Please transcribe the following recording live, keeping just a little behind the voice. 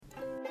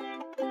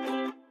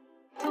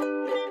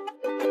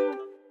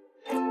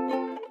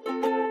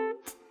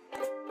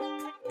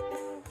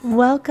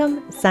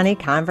Welcome, Sunny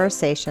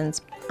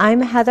Conversations. I'm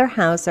Heather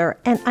Hauser,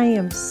 and I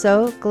am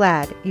so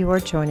glad you are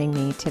joining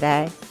me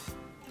today.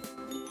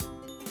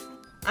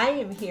 I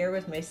am here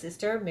with my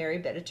sister, Mary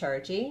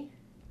Bettichargi.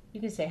 You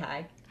can say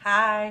hi.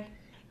 Hi.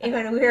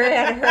 And we're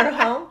at her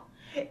home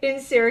in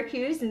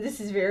Syracuse, and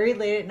this is very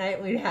late at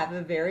night. We have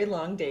a very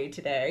long day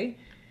today,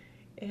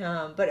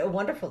 but a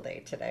wonderful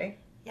day today.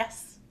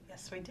 Yes,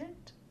 we did.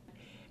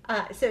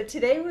 So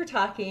today we're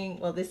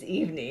talking, this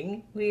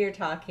evening, we are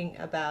talking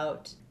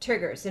about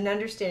triggers and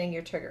understanding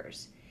your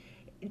triggers.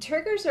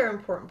 Triggers are an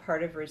important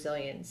part of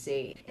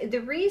resiliency.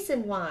 The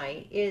reason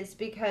why is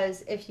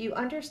because if you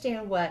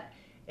understand what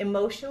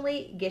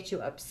emotionally gets you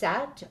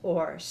upset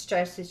or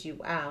stresses you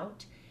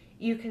out,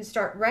 you can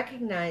start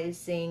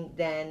recognizing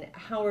then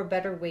how are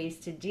better ways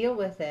to deal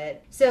with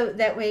it. So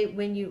that way,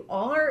 when you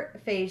are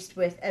faced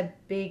with a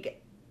big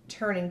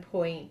turning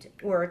point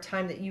or a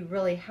time that you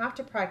really have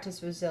to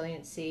practice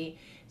resiliency,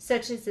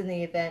 such as in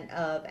the event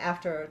of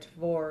after a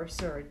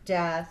divorce or a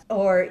death,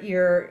 or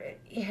you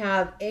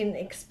have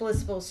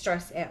inexplicable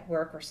stress at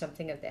work or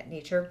something of that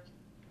nature,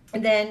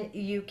 and then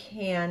you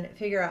can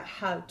figure out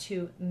how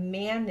to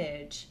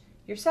manage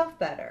yourself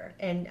better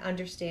and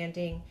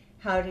understanding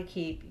how to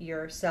keep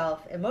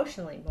yourself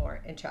emotionally more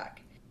in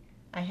check.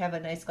 I have a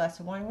nice glass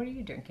of wine. What are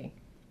you drinking?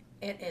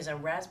 It is a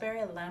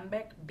raspberry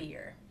lambic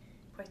beer.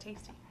 Quite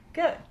tasty.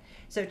 Good.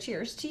 So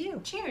cheers to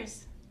you.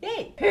 Cheers.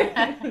 Yay.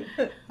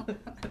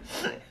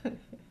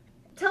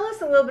 Tell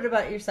us a little bit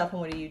about yourself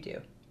and what do you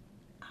do?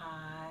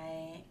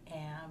 I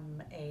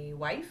am a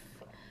wife,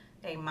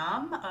 a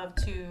mom of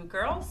 2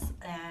 girls,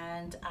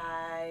 and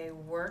I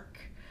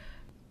work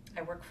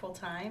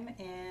full-time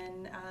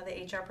in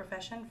the HR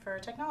profession for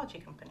a technology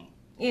company.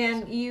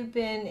 And you've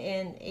been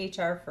in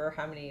HR for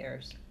how many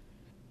years?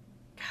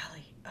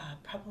 Golly,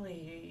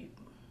 probably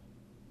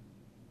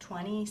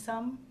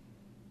 20-some.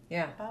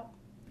 Yeah.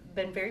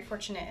 Been very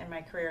fortunate in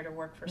my career to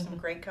work for some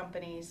great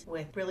companies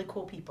with really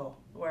cool people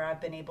where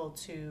I've been able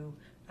to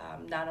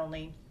not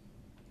only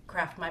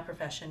craft my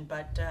profession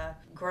but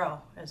grow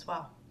as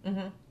well.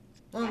 Mm-hmm.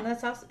 Well, yeah.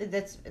 That's awesome.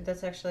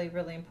 That's actually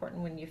really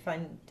important when you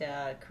find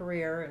a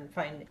career and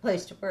find a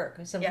place to work,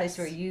 some place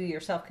where you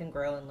yourself can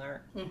grow and learn.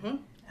 Mm-hmm.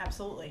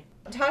 Absolutely.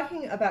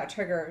 Talking about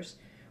triggers,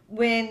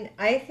 when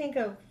I think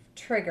of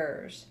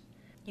triggers,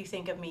 you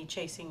think of me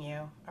chasing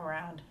you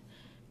around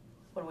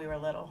when we were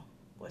little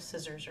with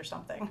scissors or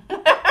something.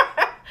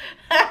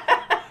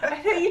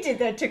 I know you did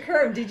that to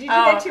Kerm. Did you do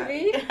that to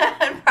me?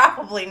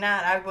 Probably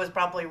not. I was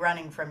probably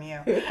running from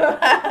you.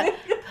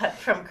 But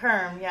from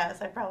Kerm,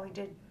 yes, I probably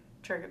did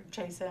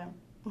chase him.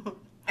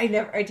 I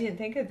didn't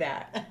think of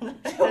that.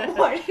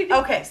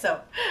 Okay,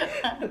 so.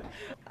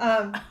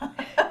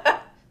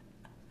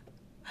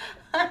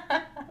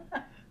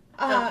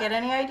 Don't get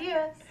any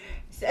ideas.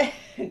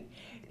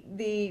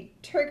 The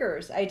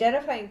triggers,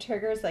 identifying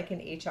triggers like in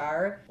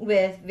HR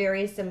with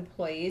various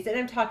employees, and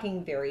I'm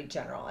talking very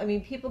general. I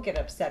mean, people get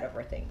upset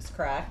over things,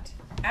 correct?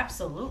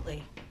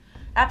 Absolutely.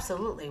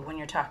 When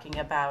you're talking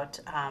about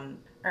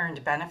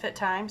earned benefit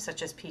time,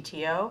 such as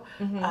PTO,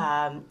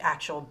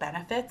 actual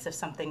benefits if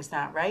something's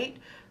not right,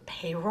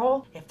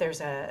 payroll, if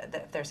there's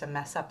a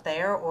mess up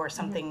there or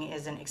something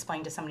isn't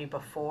explained to somebody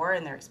before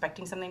and they're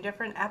expecting something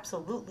different,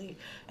 absolutely.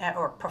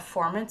 Or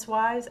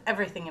performance-wise,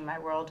 everything in my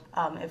world,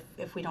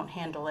 if we don't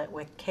handle it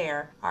with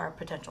care, are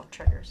potential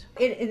triggers.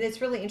 And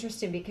it's really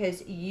interesting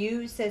because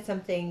you said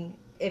something,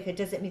 if it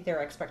doesn't meet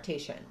their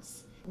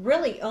expectations.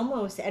 Really,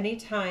 almost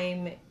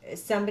anytime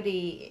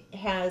somebody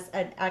has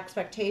an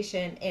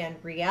expectation and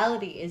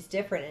reality is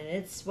different and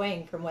it's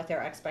swaying from what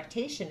their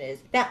expectation is,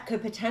 that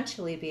could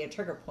potentially be a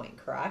trigger point,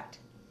 correct?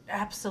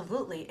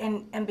 Absolutely.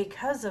 And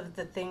because of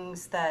the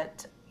things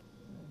that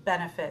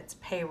benefits,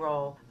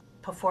 payroll,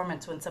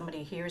 performance, when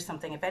somebody hears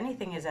something, if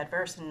anything is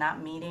adverse and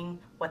not meeting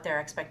what their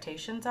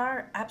expectations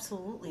are,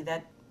 absolutely,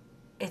 that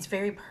it's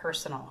very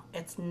personal.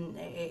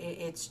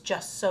 It's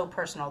just so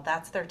personal.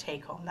 That's their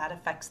take home. That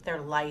affects their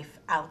life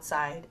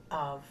outside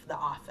of the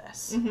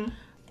office.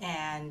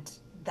 And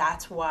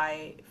that's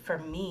why, for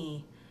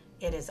me,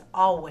 it is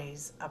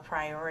always a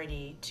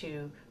priority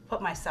to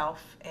put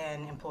myself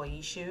in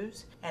employee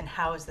shoes and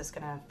how is this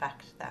going to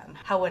affect them?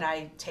 How would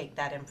I take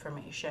that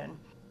information?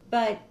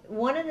 But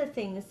one of the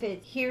things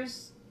that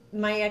here's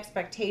my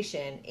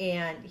expectation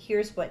and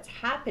here's what's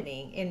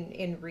happening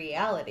in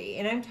reality,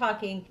 and I'm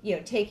talking,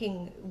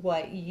 taking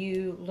what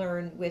you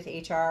learn with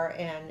HR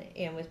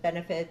and with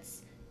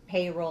benefits,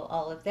 payroll,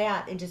 all of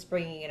that, and just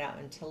bringing it out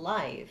into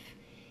life.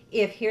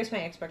 If here's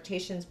my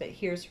expectations but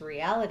here's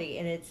reality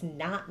and it's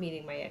not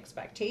meeting my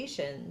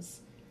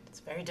expectations, it's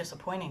very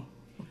disappointing.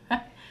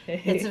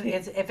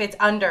 If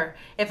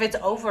it's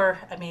over,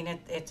 I mean,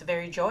 it's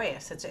very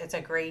joyous. It's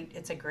a great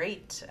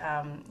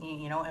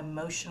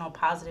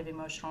positive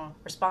emotional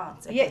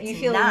response. If you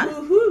feel like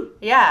woohoo.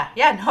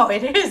 No,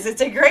 it is.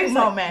 It's a great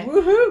moment.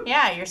 Like, woohoo.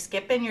 Yeah, you're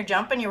skipping, you're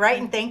jumping, you're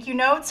writing thank you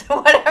notes,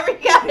 whatever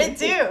you got to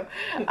do.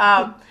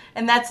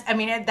 And that's, I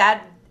mean,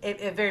 that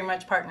it very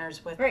much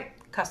partners with Right.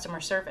 customer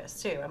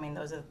service too. I mean,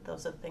 those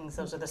are things.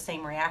 Those are the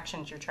same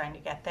reactions you're trying to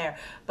get there.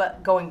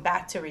 But going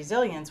back to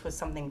resilience, with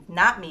something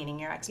not meeting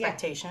your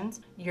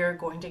expectations, you're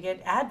going to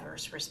get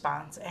adverse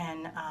response,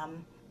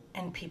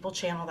 and people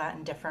channel that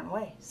in different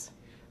ways.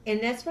 And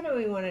that's what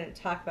we want to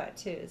talk about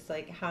too, is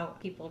like how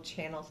people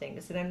channel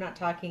things. And I'm not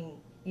talking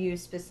you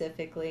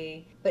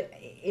specifically, but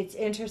it's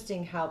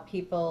interesting how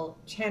people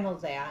channel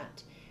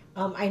that.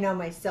 I know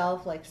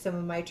myself, like some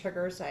of my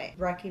triggers, I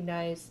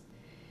recognize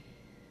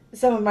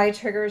some of my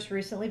triggers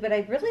recently, but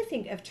I really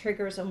think of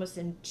triggers almost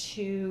in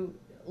two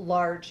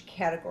large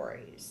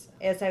categories.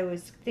 As I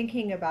was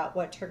thinking about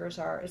what triggers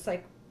are, it's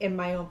like in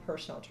my own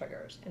personal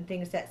triggers and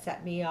things that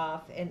set me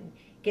off and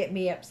get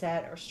me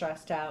upset or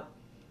stressed out.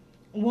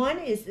 One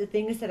is the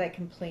things that I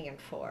can plan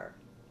for.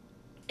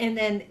 And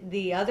then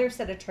the other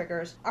set of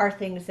triggers are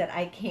things that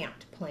I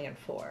can't plan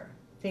for,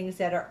 things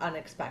that are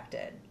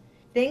unexpected.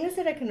 Things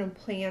that I can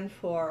plan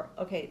for,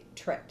 okay,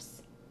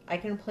 trips. I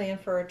can plan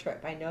for a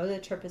trip. I know the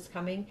trip is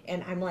coming,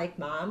 and I'm like,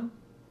 Mom,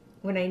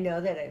 when I know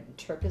that a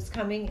trip is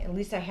coming, at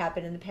least I have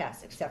been in the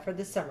past, except for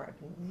this summer. It's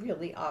been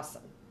really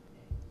awesome.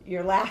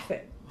 You're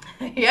laughing.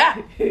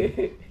 Yeah.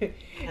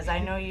 Because I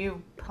know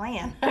you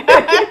plan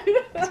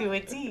to a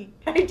T.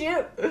 I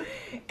do.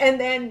 And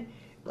then,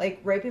 like,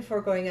 right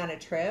before going on a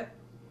trip,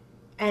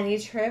 any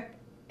trip,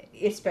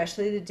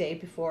 especially the day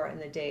before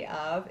and the day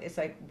of, it's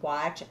like,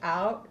 watch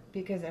out,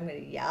 because I'm going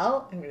to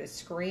yell, I'm going to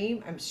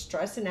scream, I'm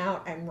stressing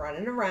out, I'm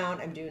running around,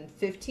 I'm doing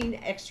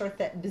 15 extra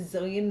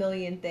bazillion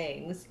million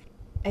things.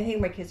 I think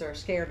my kids are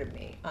scared of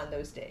me on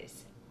those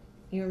days.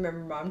 You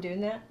remember Mom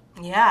doing that?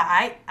 Yeah,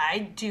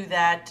 I do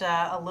that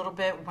a little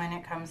bit when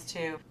it comes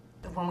to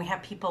when we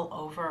have people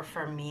over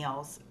for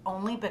meals,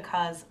 only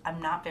because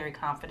I'm not very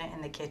confident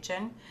in the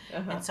kitchen.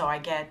 And so I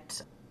get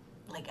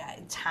like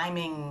a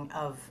timing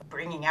of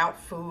bringing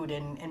out food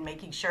and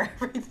making sure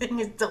everything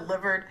is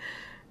delivered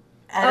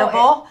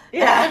edible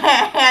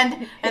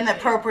and the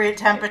appropriate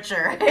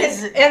temperature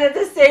is, and at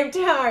the same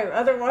time,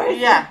 otherwise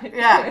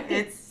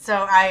it's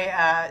so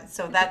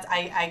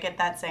I get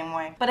that same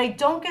way, but I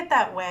don't get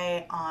that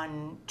way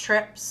on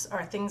trips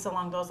or things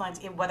along those lines,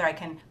 whether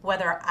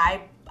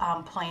I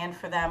plan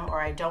for them or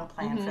I don't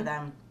plan for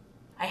them.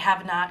 I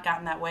have not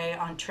gotten that way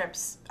on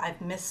trips. I've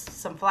missed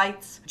some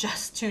flights.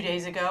 Just 2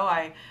 days ago,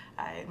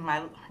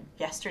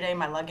 yesterday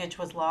my luggage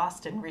was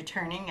lost and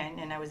returning,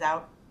 and I was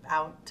out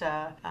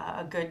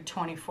a good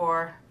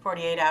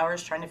 48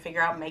 hours trying to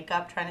figure out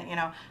makeup,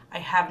 I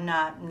have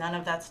none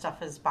of that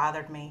stuff has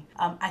bothered me.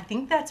 I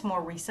think that's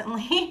more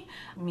recently,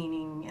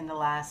 meaning in the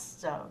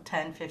last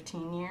 10,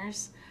 15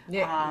 years.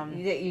 Yeah,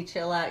 that you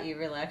chill out, you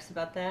relax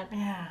about that?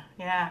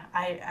 Yeah.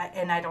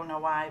 I don't know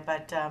why,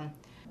 but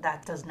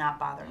that does not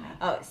bother me.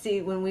 Oh,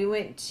 see, when we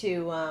went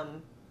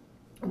to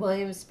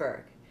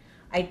Williamsburg,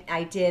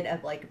 I did a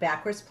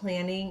backwards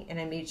planning, and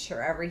I made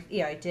sure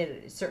I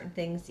did certain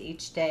things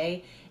each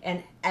day,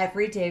 and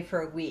every day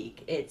for a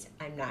week.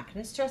 I'm not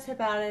going to stress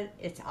about it.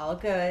 It's all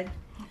good.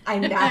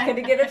 I'm not going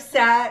to get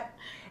upset.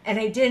 And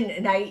I didn't.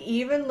 And I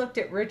even looked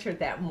at Richard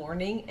that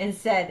morning and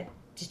said,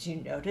 "Did you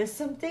notice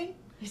something?"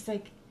 He's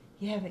like,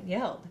 "You haven't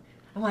yelled."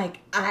 I'm like,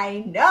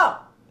 "I know.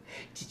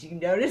 Did you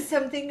notice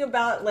something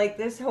about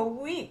this whole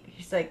week?"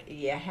 He's like,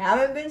 "You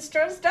haven't been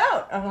stressed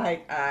out." I'm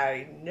like,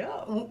 "I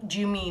know." Do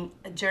you mean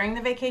during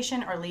the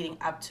vacation or leading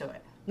up to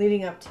it?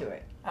 Leading up to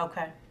it.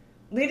 Okay.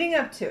 Leading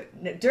up to it.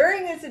 Now,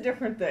 during is a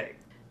different thing.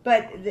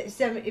 But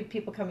some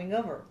people coming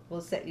over will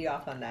set you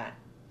off on that.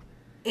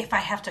 If I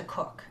have to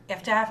cook,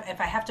 if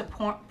I have to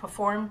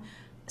perform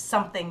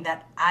something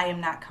that I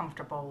am not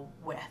comfortable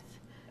with.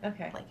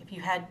 Okay. Like if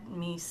you had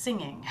me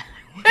singing,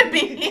 I would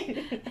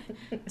be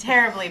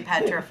terribly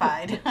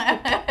petrified.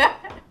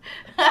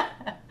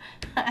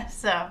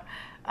 So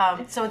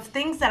it's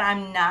things that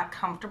I'm not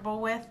comfortable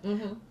with.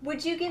 Mm-hmm.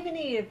 Would you give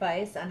any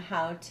advice on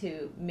how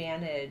to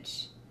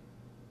manage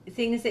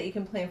things that you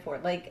can plan for?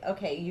 Like,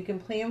 okay, you can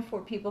plan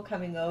for people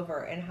coming over,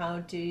 and how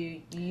do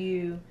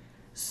you...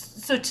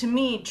 So to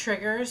me,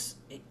 triggers,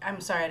 I'm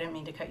sorry, I didn't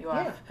mean to cut you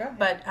off. Yeah, go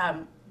ahead.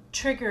 But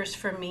triggers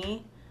for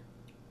me,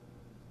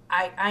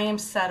 I am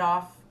set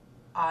off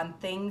on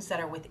things that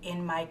are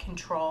within my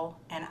control,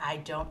 and I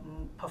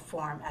don't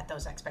perform at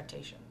those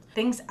expectations.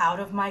 Things out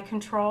of my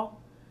control,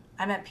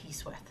 I'm at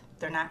peace with.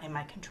 They're not in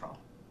my control.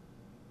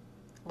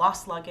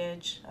 Lost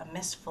luggage, a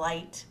missed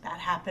flight. That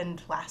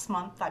happened last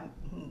month. I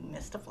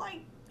missed a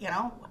flight,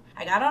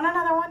 I got on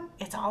another one.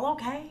 It's all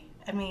okay.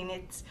 I mean,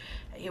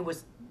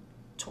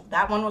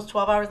 that one was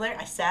 12 hours later.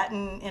 I sat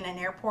in an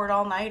airport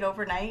all night,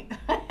 overnight,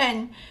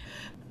 and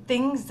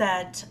things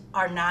that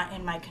are not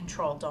in my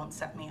control don't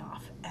set me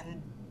off,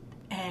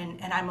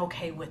 and I'm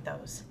okay with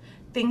those.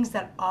 Things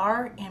that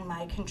are in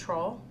my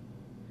control,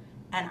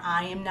 and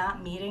I am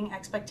not meeting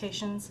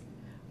expectations,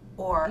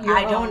 or your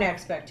own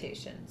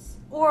expectations,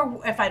 or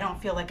if I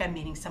don't feel like I'm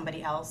meeting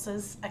somebody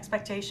else's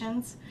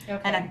expectations, okay,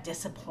 and I'm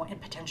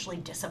potentially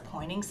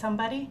disappointing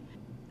somebody,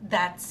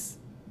 that's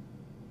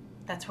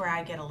where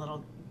I get a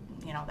little,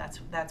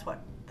 that's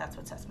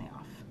what sets me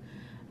off.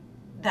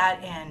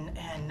 that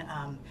and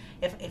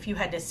if you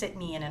had to sit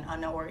me in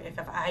if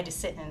I had to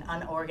sit in an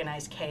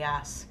unorganized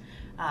chaos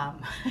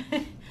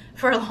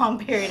for a long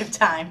period of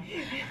time,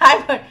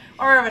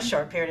 or a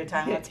short period of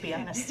time, let's be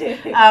honest,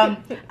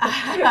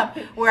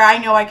 where I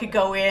know I could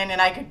go in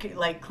and I could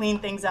like clean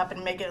things up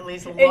and make it at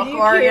least look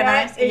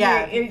organized. Sit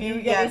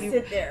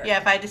there. Yeah,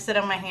 if I had to sit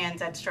on my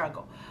hands, I'd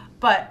struggle.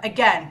 But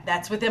again,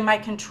 that's within my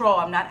control.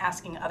 I'm not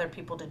asking other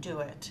people to do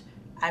it.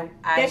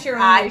 That's your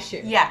own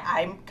issue. Yeah,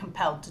 I'm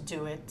compelled to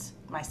do it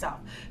myself.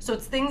 So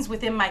it's things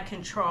within my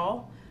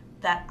control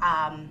that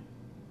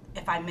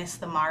if I miss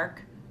the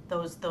mark,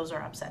 those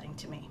are upsetting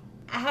to me.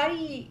 Or if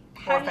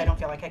I don't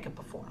feel like I could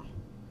perform.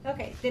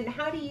 Okay, then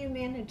how do you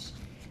manage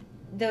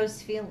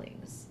those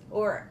feelings?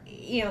 Or,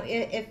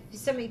 if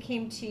somebody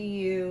came to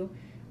you,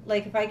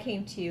 like if I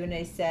came to you and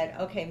I said,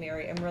 okay,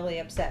 Mary, I'm really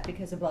upset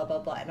because of blah, blah,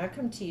 blah. And I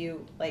come to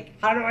you like,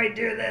 how do I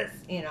do this?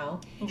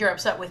 You're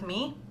upset with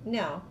me?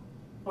 No.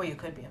 Well, you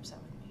could be upset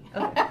with me.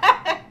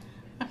 Okay.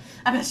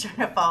 I'm just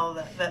trying to follow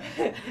the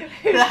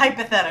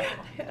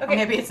hypothetical. Okay. Or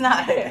maybe it's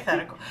not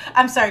hypothetical.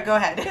 I'm sorry, go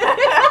ahead.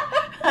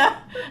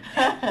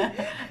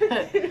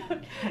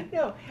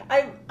 No,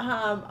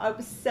 I'm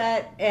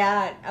upset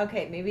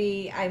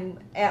maybe I'm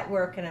at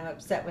work and I'm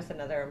upset with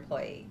another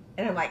employee.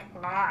 And I'm like,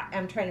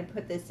 I'm trying to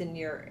put this in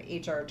your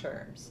HR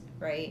terms,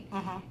 right?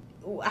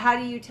 Mm-hmm. How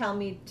do you tell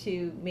me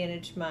to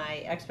manage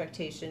my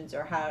expectations,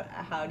 or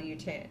how do you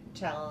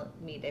tell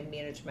me to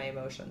manage my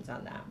emotions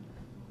on that?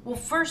 Well,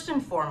 first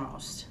and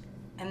foremost,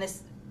 and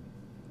this,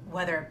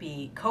 whether it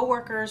be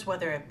coworkers,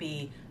 whether it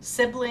be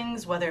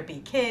siblings, whether it be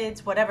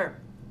kids, whatever,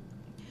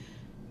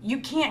 you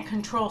can't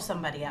control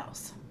somebody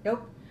else.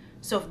 Nope.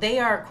 So if they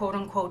are quote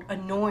unquote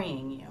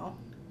annoying you,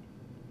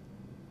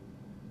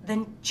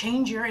 then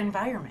change your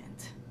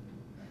environment.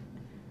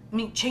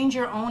 Change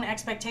your own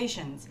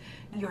expectations.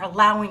 You're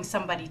allowing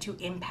somebody to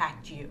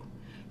impact you.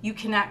 You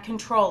cannot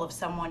control if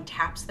someone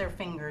taps their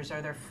fingers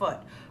or their foot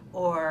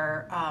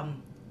or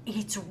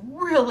eats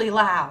really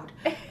loud,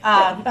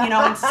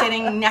 and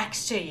sitting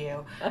next to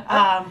you.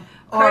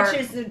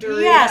 Crunches the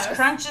Doritos. Yes,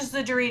 crunches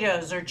the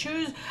Doritos or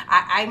chews.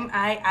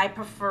 I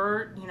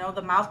prefer,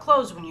 the mouth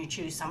closed when you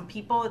chew. Some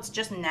people, it's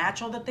just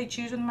natural that they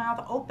chew with the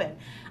mouth open.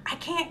 I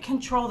can't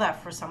control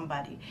that for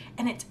somebody.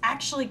 And it's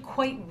actually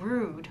quite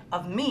rude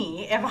of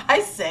me if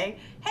I say,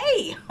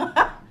 hey,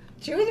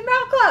 chew with your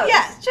mouth closed.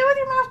 Yes, chew with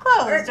your mouth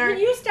closed. Or can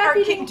you stop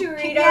eating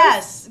Doritos?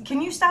 Yes.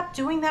 Can you stop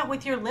doing that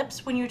with your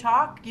lips when you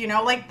talk? You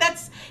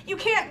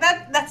can't,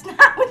 that's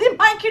not within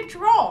my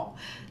control.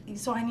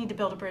 So I need to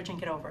build a bridge and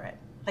get over it.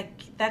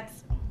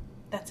 That's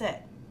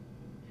it.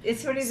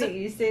 It's funny that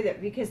you say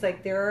that, because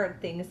there are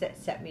things that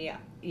set me up,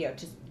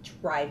 just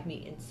drive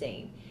me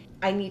insane.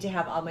 I need to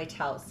have all my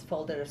towels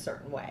folded a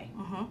certain way.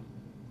 Mm-hmm.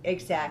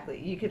 Exactly.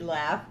 You could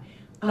laugh.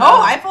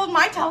 I fold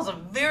my towels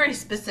very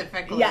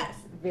specifically. Yes,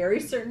 very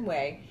certain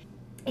way.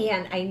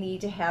 And I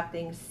need to have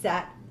things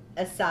set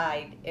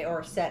aside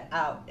or set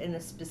out in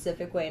a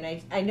specific way.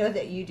 And I know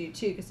that you do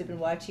too, because I've been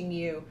watching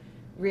you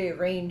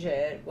rearrange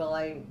it. Well,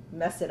 I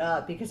mess it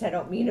up because I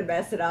don't mean to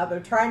mess it up.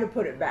 I'm trying to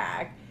put it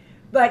back.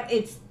 But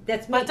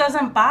that's me. But it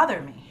doesn't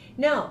bother me.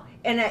 No.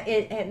 And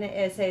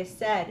as I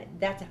said,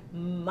 that's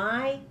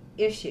my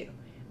issue.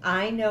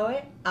 I know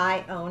it.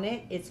 I own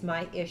it. It's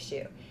my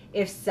issue.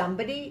 If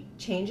somebody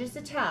changes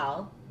the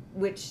towel,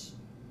 which,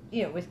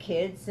 with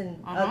kids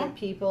and other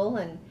people,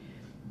 and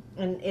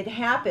it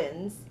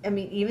happens,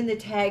 even the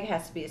tag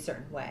has to be a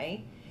certain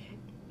way.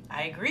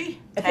 I agree.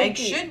 Tag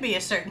should be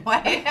a certain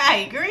way.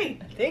 I agree.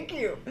 Thank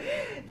you.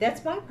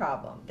 That's my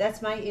problem.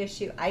 That's my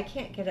issue. I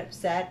can't get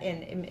upset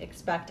and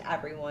expect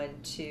everyone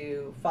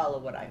to follow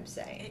what I'm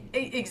saying.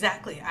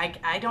 Exactly.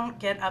 I don't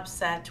get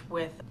upset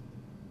with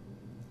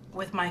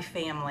my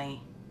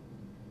family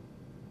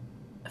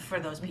for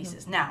those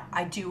pieces. Mm-hmm. Now,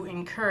 I do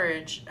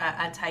encourage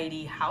a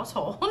tidy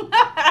household.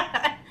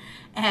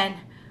 And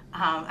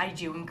I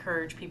do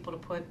encourage people to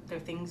put their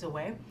things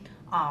away.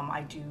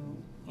 I do,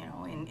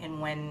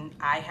 and when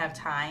I have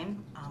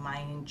time,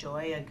 I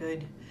enjoy a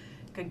good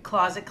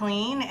closet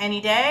clean any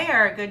day,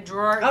 or a good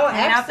drawer, clean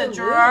out the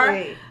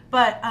drawer.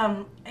 But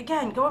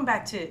again, going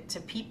back to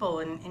people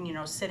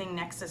and sitting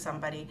next to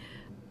somebody,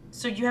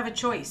 so you have a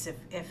choice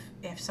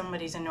if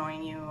somebody's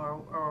annoying you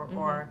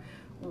or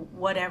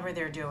whatever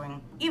they're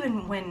doing.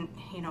 Even when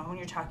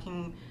you're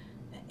talking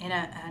in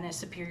a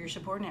superior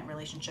subordinate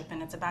relationship,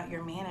 and it's about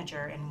your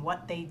manager and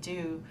what they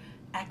do,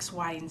 X,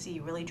 Y, and Z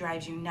really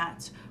drives you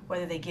nuts.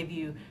 Whether they give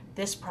you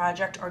this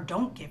project or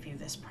don't give you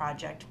this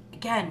project.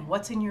 Again,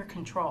 what's in your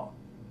control?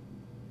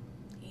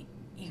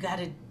 You got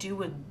to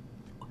do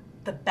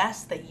the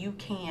best that you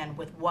can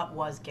with what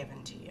was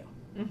given to you.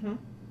 Mm-hmm.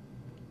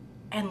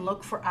 And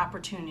look for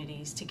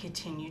opportunities to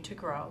continue to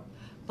grow.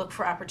 Look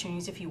for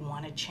opportunities if you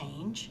want to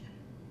change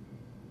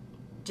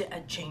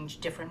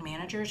different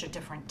managers or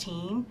different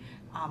team.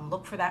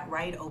 Look for that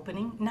right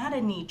opening, not a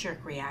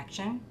knee-jerk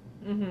reaction.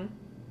 Mm-hmm.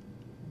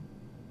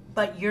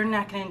 But you're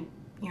not going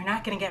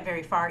to get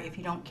very far if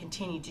you don't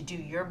continue to do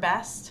your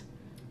best.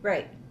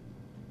 Right.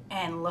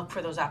 and look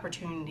for those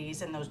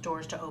opportunities and those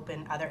doors to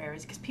open other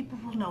areas, because people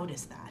will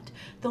notice that.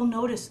 They'll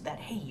notice that,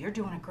 hey, you're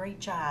doing a great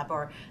job,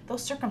 or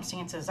those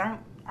circumstances aren't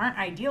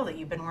ideal that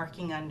you've been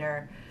working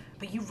under,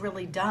 but you've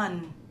really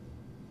done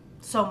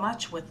so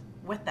much with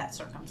that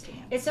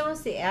circumstance. It's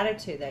almost the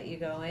attitude that you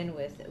go in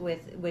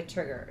with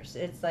triggers.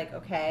 It's like,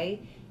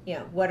 okay,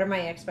 what are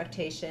my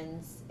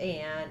expectations,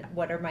 and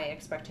what are my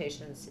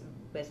expectations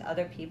with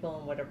other people,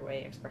 and what are my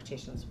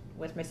expectations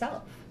with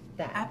myself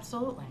then.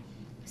 Absolutely.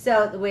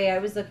 So the way I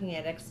was looking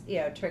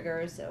at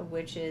triggers,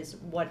 which is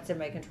what's in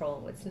my control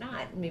and what's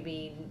not,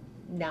 maybe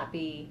not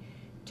be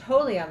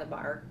totally on the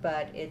mark,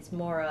 but it's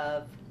more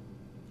of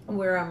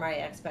where are my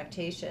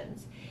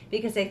expectations?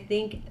 Because I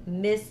think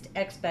missed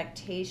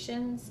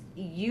expectations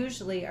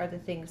usually are the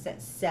things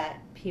that set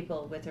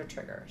people with their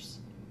triggers.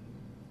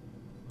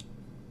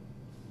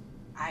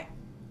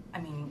 I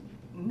mean,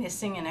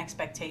 missing an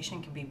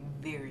expectation can be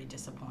very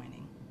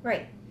disappointing.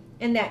 Right.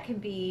 And that can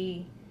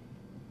be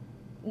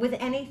with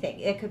anything.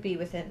 It could be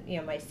within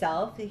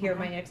myself. Here are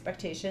my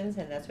expectations,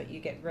 and that's what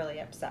you get really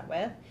upset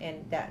with,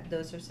 and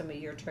those are some of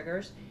your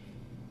triggers.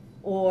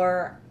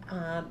 Or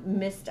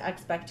missed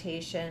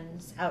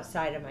expectations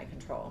outside of my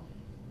control.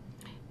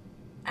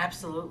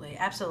 Absolutely,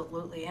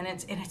 and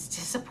it's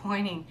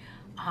disappointing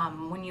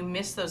when you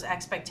miss those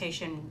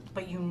expectations,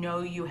 but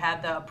you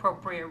have the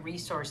appropriate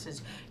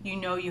resources,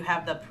 you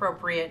have the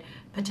appropriate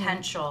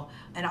potential,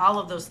 and all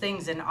of those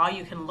things, and all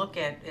you can look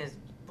at is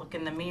look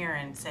in the mirror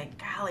and say,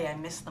 golly, I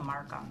missed the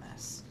mark on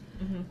this.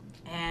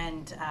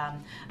 And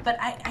but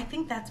I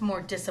think that's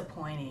more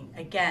disappointing.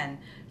 Again,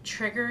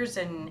 triggers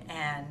and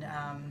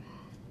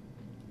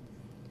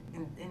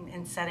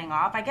setting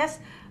off. I guess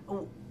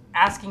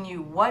asking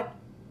you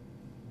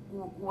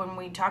when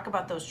we talk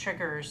about those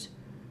triggers,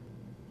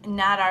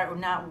 not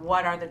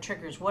what are the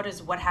triggers?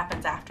 What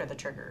happens after the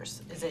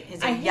triggers? Is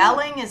it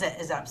yelling? Is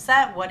it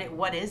upset?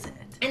 What is it?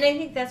 And I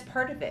think that's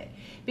part of it,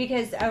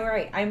 because all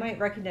right, I might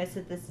recognize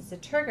that this is a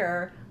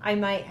trigger. I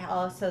might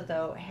also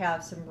though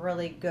have some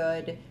really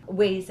good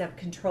ways of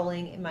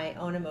controlling my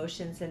own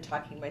emotions and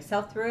talking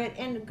myself through it,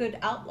 and a good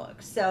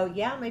outlook. So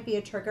yeah, it might be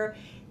a trigger.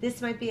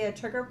 This might be a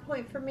trigger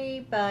point for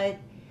me, but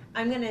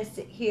I'm going to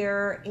sit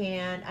here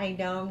and I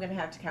know I'm going to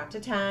have to count to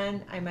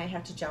 10. I might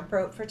have to jump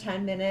rope for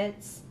 10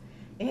 minutes.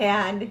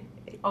 And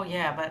oh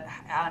yeah, but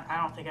I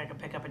don't think I could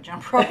pick up a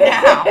jump rope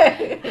now.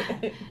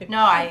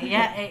 No,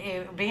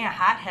 being a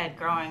hothead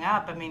growing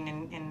up, I mean,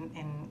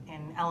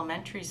 in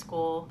elementary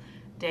school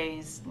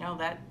days,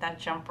 that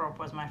jump rope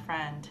was my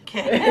friend.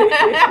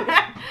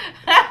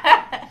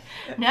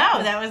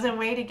 No, that was a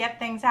way to get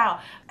things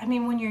out. I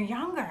mean, when you're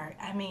younger,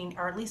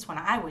 or at least when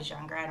I was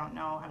younger, I don't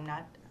know,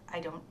 I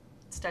don't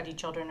study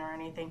children or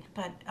anything,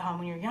 but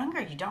when you're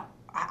younger,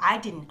 I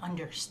didn't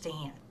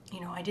understand.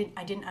 I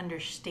didn't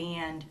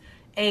understand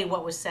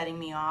what was setting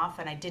me off,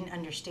 and I didn't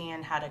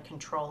understand how to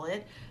control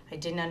it. I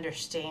didn't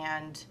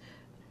understand.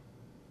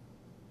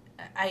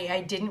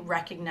 I didn't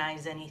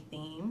recognize any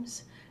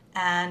themes,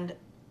 and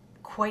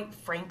quite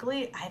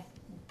frankly, I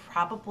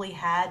probably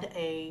had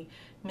a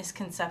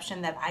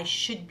misconception that I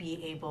should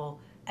be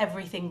able.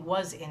 Everything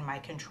was in my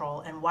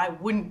control, and why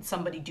wouldn't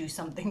somebody do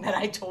something that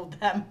I told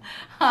them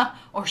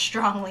or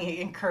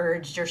strongly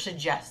encouraged or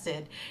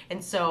suggested?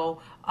 And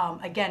so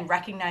again,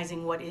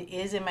 recognizing what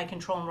is in my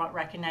control and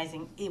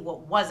recognizing what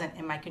wasn't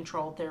in my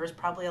control, there was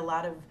probably a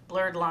lot of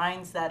blurred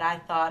lines that I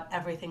thought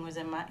everything was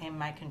in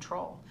my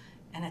control,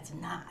 and it's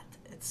not.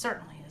 It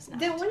certainly is not.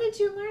 Then when did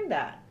you learn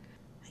that?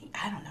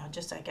 I don't know,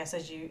 just I guess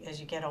as you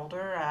get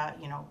older,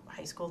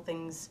 high school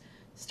things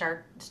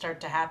start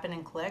to happen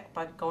and click.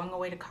 But going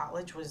away to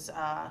college was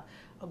a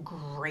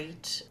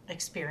great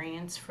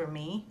experience for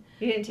me.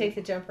 You didn't take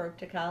the jump rope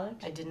to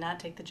college? I did not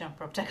take the jump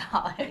rope to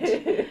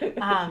college.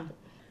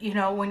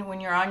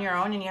 When you're on your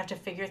own and you have to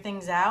figure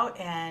things out,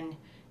 and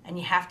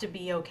you have to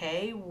be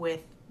okay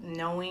with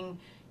knowing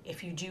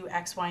if you do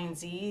X, Y, and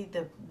Z,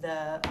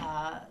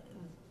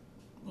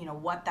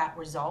 what that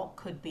result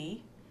could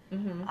be.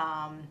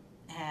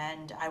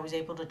 And I was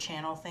able to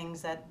channel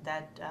things that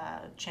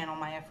channel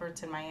my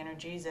efforts and my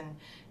energies and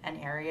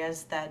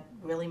areas that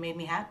really made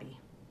me happy.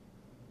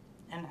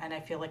 And I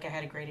feel like I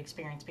had a great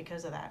experience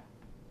because of that.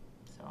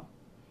 So,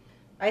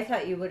 I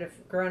thought you would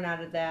have grown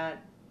out of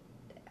that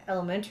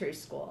elementary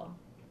school,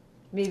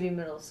 maybe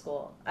middle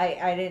school.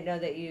 I didn't know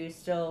that you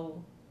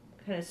still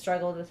kind of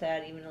struggled with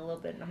that even a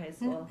little bit in high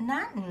school.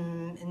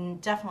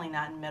 Definitely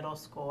not in middle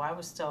school. I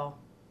was still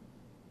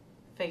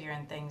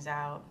figuring things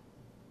out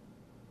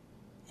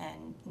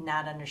and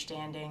not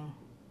understanding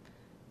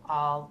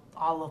all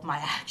of my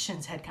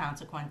actions had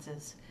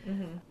consequences.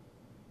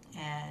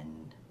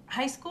 And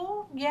high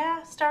school,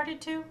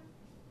 started to.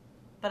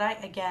 But I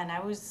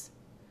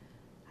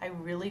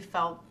really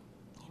felt,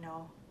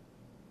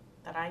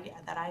 that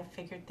I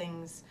figured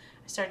things.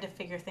 I started to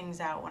figure things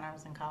out when I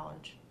was in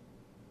college.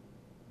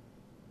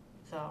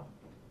 So,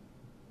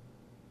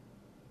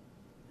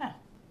 yeah.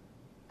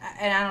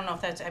 And I don't know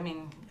if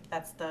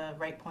that's the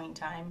right point in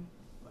time.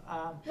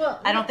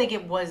 I don't think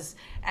it was.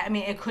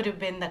 It could have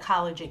been the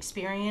college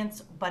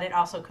experience, but it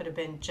also could have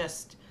been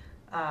just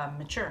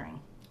maturing.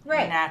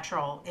 Right.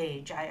 Natural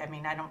age. I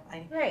mean, I don't.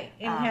 Right,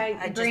 and I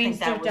how just brains think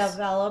that do was,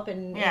 develop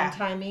and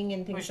timing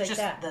and it was things like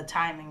just that. the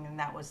timing, and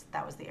that was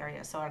the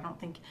area. So I don't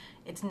think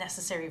it's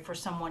necessary for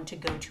someone to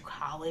go to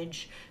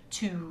college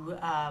to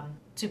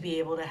be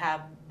able to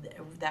have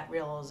that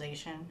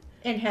realization.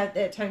 And have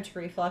that time to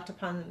reflect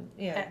upon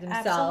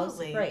themselves.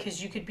 Absolutely, Right.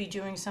 because you could be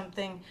doing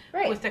something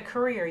Right. with a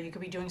career. You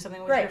could be doing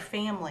something with Right. your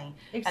family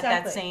Exactly.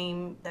 at that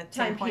same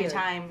Time point in period.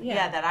 time.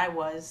 Yeah. That I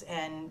was,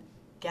 and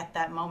get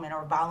that moment,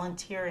 or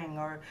volunteering,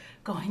 or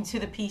going to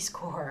the Peace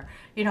Corps.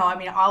 I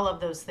mean, all of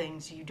those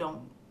things you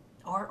don't,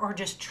 or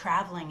just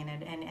traveling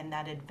and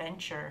that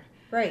adventure.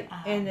 Right,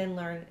 and then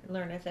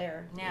learn it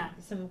there. Yeah.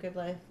 Some good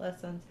life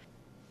lessons.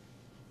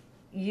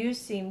 You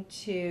seem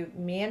to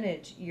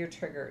manage your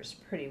triggers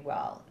pretty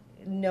well,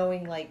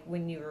 knowing like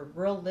when you were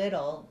real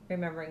little,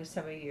 remembering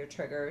some of your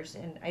triggers,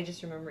 and I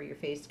just remember your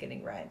face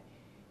getting red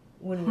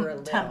when we were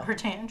little. Temper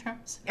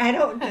tantrums. I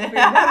don't remember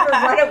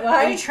what it was.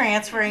 Are you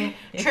transferring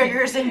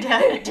triggers into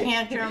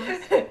tantrums?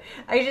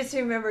 I just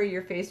remember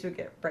your face would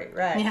get bright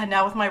red. Yeah,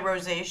 now with my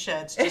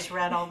rosacea, it's just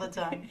red all the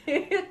time.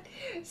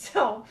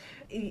 So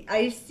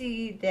I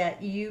see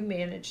that you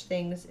manage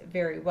things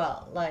very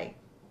well. Like,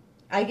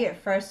 I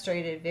get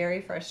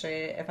very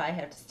frustrated if I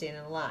have to stand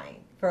in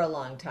line for a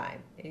long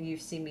time. And you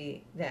see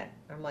me then.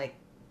 I'm like...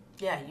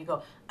 Yeah, you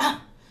go, and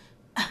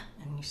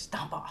you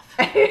stomp off.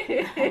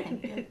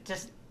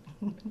 Just...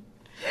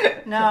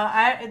 No,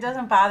 it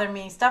doesn't bother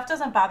me. Stuff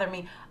doesn't bother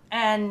me.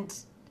 And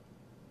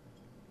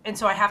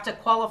so I have to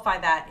qualify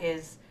that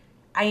is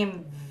I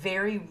am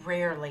very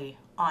rarely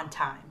on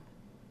time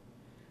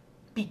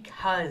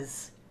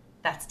because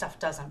that stuff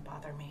doesn't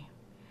bother me.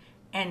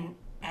 And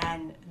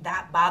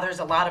that bothers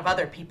a lot of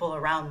other people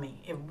around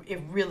me.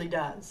 It really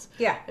does.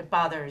 Yeah. It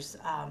bothers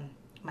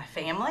my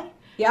family.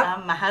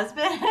 Yep. My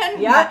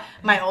husband. Yep.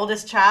 My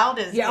oldest child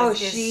is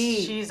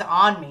she's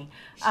on me.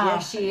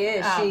 She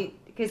is.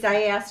 Because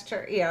I asked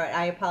her,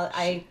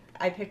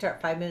 I picked her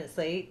up 5 minutes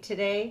late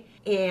today,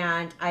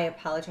 and I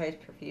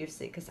apologized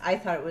profusely because I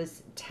thought it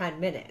was 10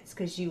 minutes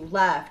because you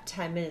left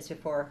 10 minutes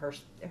before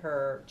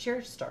her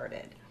cheer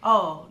started.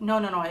 Oh, no.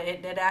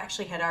 It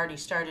actually had already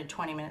started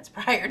 20 minutes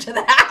prior to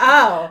that.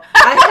 Oh.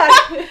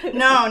 I thought...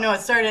 No,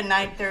 it started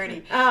at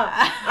 9:30. Oh,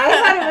 I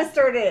thought it was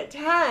started at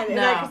 10. And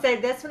No. like I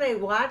said, that's when I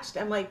watched.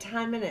 I'm like,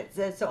 10 minutes.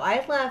 And so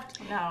I left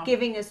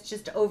giving us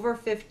just over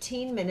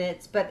 15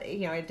 minutes, but,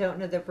 I don't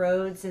know the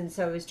roads, and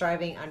so I was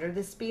driving under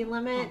the speed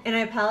limit. And I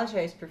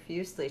apologized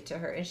profusely to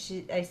her. And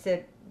I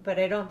said, but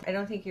I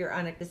don't think you're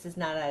on it. This is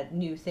not a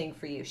new thing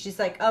for you. She's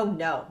like, oh,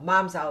 no,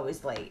 Mom's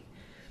always late.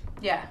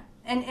 Yeah.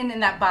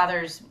 And that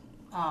bothers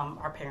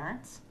our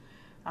parents.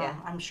 Yeah.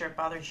 I'm sure it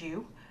bothers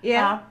you.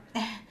 Yeah.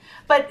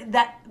 But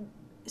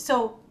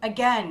so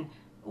again,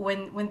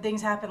 when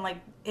things happen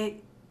like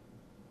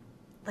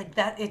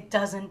that, it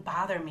doesn't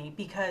bother me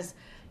because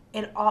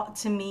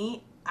to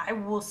me,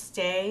 I'll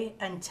stay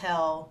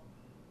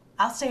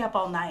up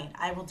all night.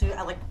 I will do,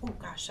 I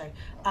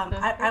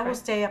will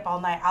stay up all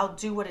night. I'll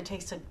do what it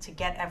takes to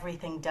get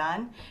everything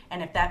done.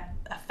 And if that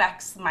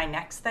affects my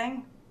next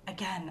thing,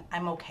 again,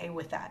 I'm okay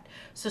with that.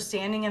 So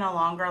standing in a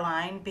longer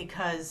line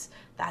because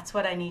that's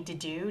what I need to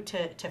do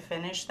to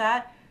finish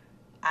that,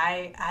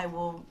 I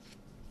will.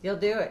 You'll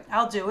do it.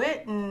 I'll do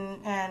it,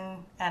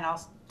 and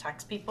I'll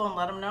text people and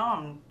let them know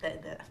I'm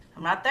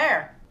not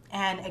there.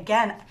 And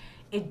again,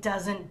 it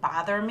doesn't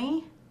bother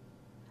me.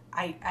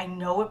 I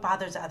know it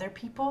bothers other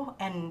people,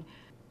 and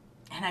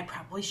I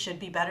probably should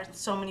be better.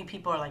 So many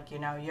people are like,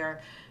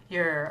 you're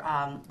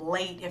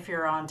late if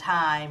you're on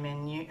time,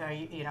 and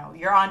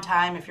you're on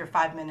time if you're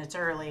 5 minutes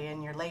early,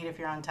 and you're late if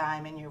you're on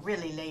time, and you're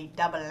really late,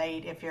 double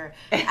late if you're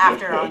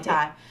after on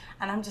time.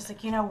 And I'm just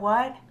like, you know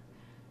what?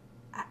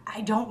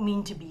 I don't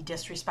mean to be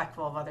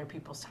disrespectful of other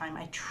people's time.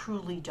 I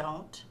truly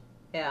don't.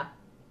 Yeah.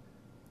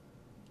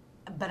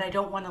 But I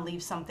don't want to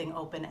leave something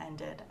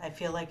open-ended. I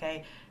feel like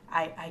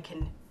I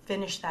can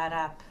finish that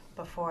up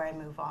before I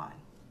move on.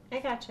 I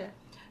gotcha.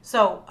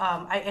 So,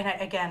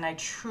 I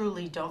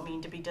truly don't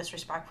mean to be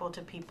disrespectful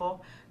to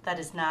people. That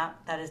is not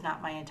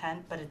my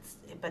intent.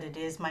 But it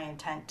is my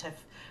intent to,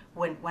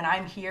 when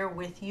I'm here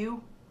with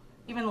you,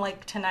 even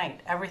like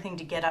tonight, everything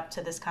to get up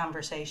to this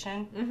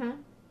conversation. Mm-hmm.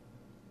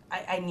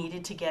 I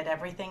needed to get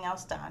everything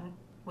else done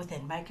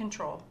within my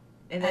control.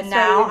 And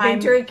now I'm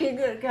drinking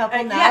a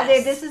couple now.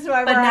 Yes, this is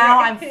why. But now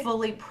I'm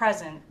fully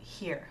present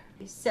here.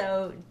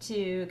 So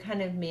to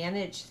kind of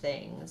manage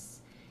things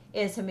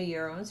and some of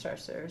your own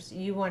stressors,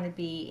 you want to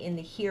be in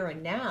the here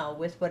and now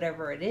with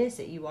whatever it is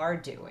that you are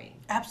doing.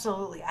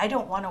 Absolutely. I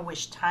don't want to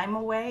wish time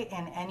away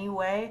in any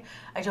way.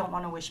 I don't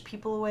want to wish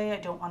people away. I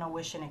don't want to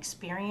wish an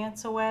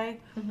experience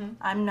away. Mm-hmm.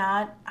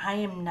 I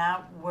am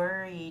not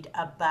worried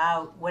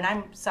about, when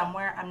I'm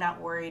somewhere, I'm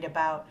not worried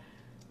about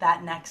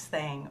that next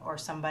thing or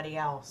somebody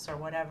else or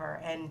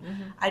whatever. And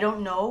mm-hmm. I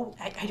don't know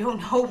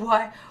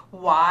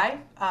why.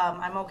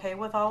 I'm okay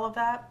with all of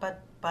that,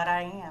 but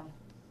I am.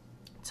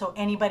 So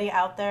anybody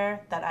out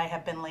there that I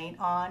have been late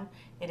on,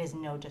 it is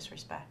no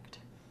disrespect.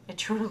 It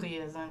truly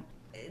isn't.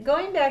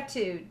 Going back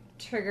to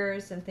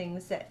triggers and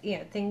things that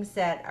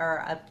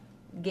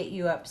get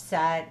you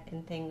upset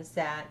and things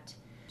that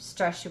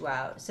stress you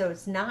out. So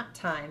it's not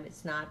time,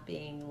 it's not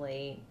being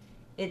late.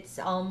 It's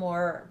all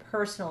more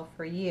personal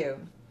for you.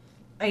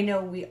 I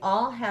know we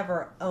all have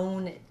our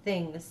own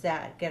things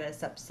that get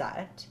us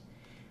upset.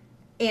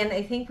 And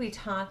I think we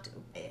talked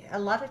a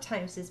lot of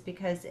times is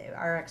because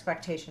our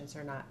expectations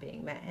are not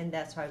being met, and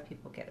that's why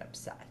people get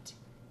upset.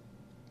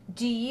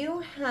 Do you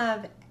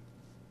have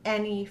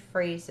any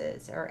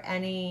phrases or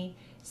any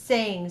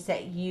sayings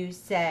that you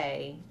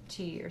say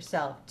to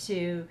yourself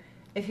to,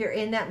 if you're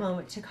in that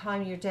moment, to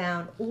calm you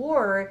down,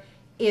 or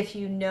if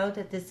you know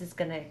that this is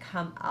going to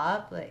come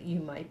up, that you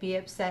might be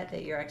upset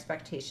that your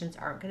expectations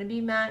aren't going to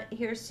be met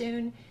here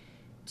soon,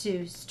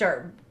 to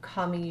start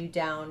calming you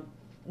down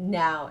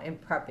now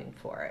and prepping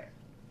for it?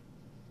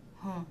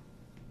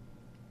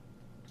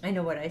 I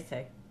know what I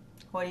say.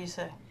 What do you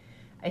say?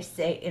 I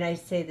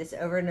say this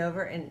over and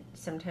over, and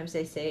sometimes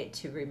I say it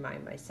to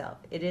remind myself,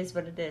 it is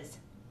what it is.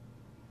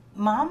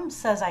 Mom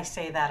says I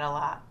say that a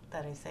lot,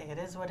 that I say it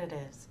is what it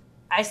is.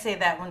 I say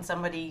that when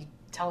somebody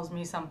tells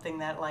me something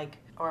that, like,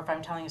 or if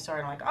I'm telling a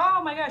story, I'm like,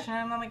 oh my gosh, and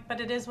I'm like,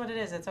 but it is what it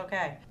is, it's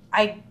okay.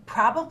 I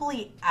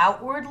probably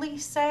outwardly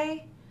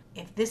say,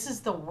 if this is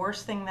the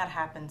worst thing that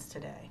happens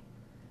today,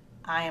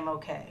 I am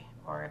okay.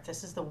 Or if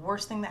this is the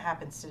worst thing that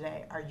happens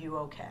today, are you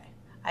okay?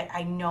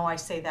 I know I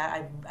say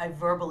that, I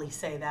verbally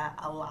say that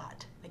a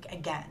lot. Like,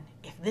 again,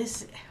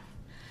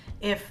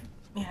 if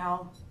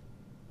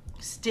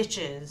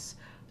stitches,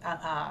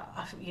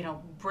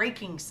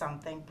 breaking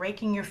something,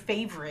 breaking your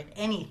favorite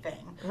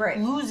anything, right,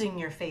 losing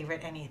your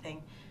favorite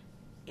anything,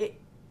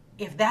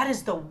 if that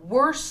is the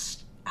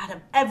worst out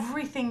of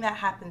everything that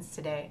happens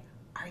today,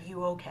 are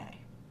you okay?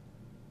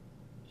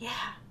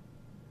 Yeah.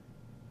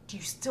 Do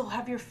you still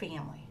have your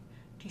family?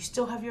 Do you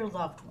still have your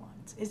loved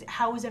ones?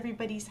 How is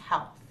everybody's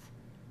health?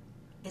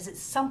 Is it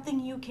something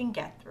you can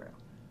get through?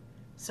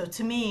 So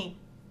to me,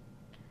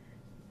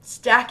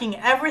 stacking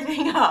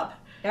everything up,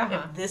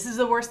 if this is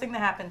the worst thing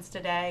that happens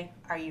today,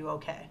 are you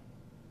okay?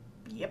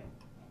 Yep,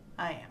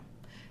 I am.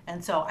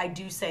 And so I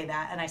do say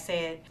that, and I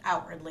say it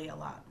outwardly a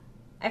lot.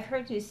 I've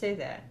heard you say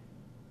that.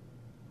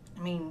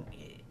 I mean,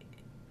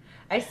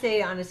 I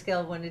say on a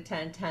scale of 1 to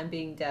 10, 10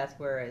 being death,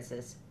 where is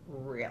this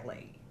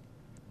really?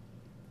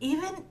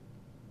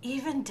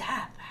 Even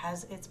death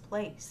has its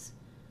place.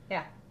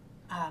 Yeah.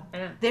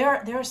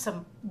 There are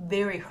some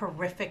very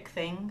horrific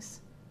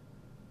things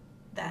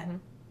that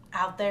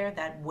out there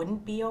that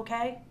wouldn't be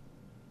okay.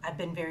 I've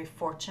been very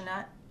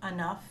fortunate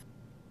enough.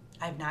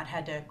 I've not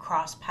had to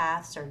cross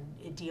paths or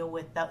deal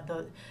with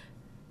the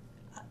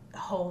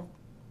whole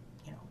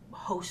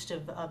host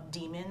of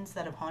demons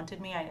that have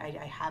haunted me.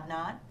 I have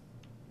not.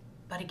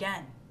 But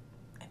again,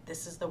 if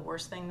this is the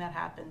worst thing that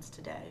happens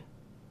today,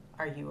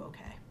 are you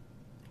okay?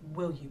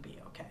 Will you be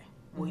okay?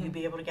 Will you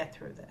be able to get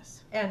through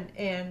this?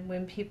 And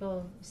when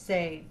people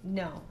say,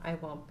 no, I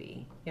won't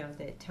be,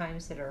 the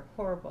times that are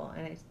horrible,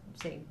 and I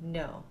say,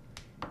 no.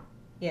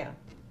 Yeah.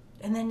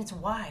 And then it's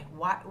why?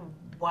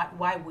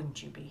 Why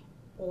wouldn't you be?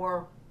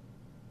 Or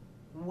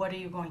what are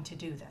you going to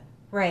do then?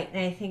 Right,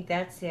 and I think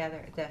that's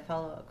the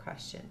follow-up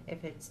question.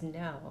 If it's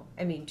no,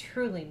 I mean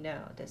truly no,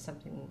 that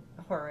something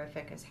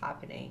horrific is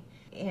happening,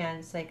 and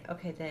it's like,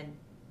 okay, then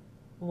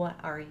what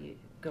are you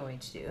going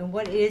to do, and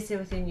what is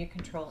within your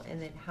control,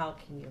 and then how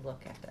can you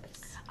look at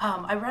this?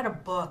 I read a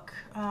book,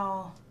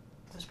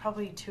 it was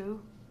probably 2,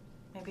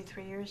 maybe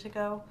 3 years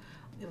ago.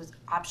 It was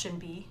Option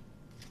B.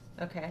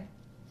 Okay.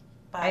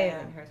 By, I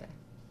haven't heard that.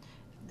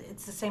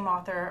 It's the same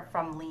author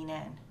from Lean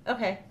In.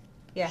 Okay.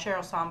 Yeah.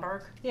 Sheryl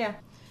Sandberg. Yeah.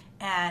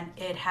 And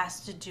it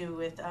has to do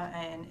with,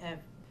 and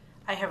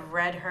I have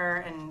read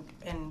her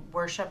and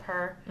worship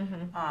her.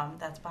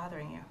 That's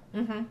bothering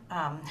you.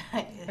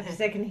 Because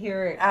I can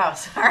hear it. Oh,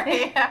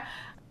 sorry.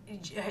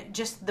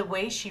 Just the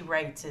way she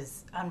writes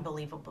is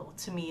unbelievable.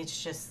 To me,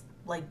 it's just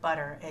like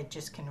butter. It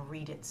just can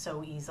read it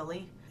so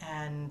easily.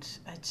 And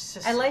it's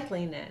just... I like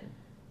Lean In.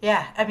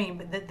 Yeah, I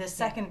mean, the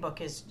second book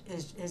is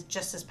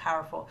just as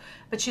powerful.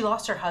 But she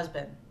lost her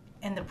husband.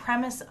 And the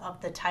premise of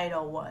the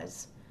title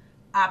was,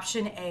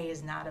 Option A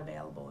is not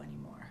available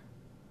anymore.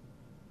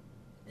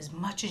 As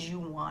much as you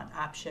want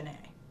Option A,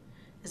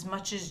 as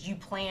much as you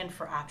planned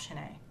for Option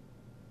A,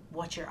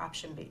 what's your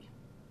Option B?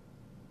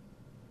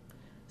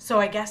 So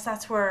I guess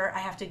that's where I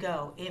have to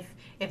go.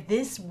 If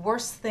this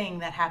worst thing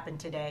that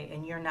happened today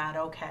and you're not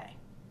okay,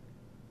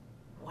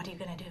 what are you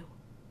going to do?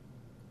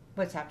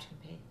 What's Option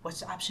B?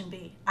 What's Option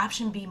B?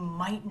 Option B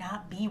might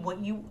not be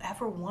what you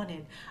ever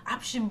wanted.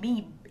 Option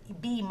B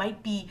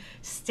might be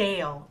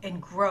stale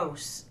and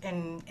gross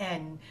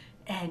and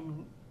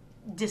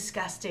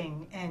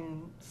disgusting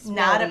and Smelly.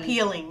 Not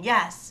appealing.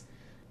 Yes.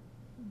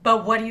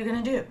 But what are you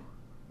going to do?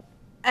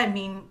 I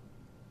mean,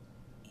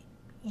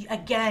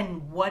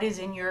 again, what is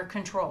in your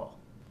control?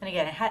 And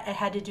again, it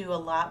had to do a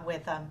lot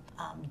with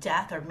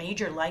death or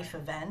major life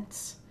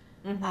events.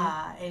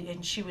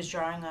 And she was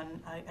drawing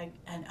on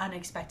an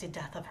unexpected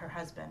death of her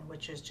husband,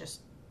 which is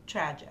just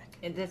tragic.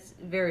 That's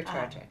very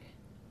tragic.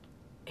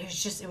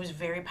 it was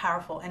very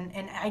powerful.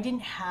 And I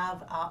didn't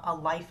have a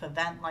life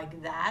event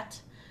like that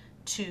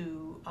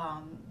to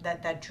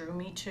that drew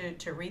me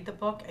to read the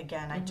book.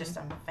 Again,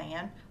 I'm a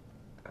fan.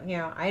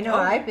 I know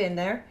I've been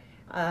there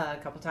a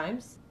couple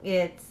times.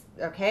 It's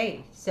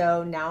okay,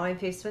 so now I'm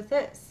faced with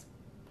this.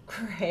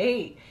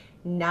 Great.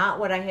 Not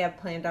what I have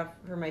planned out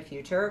for my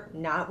future,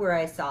 not where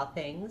I saw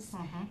things,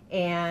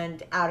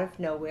 and out of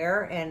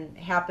nowhere, and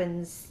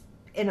happens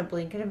in a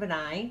blink of an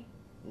eye,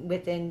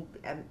 within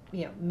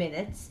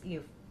minutes.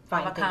 You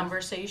find Have a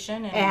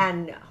conversation,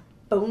 and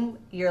boom,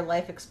 your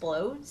life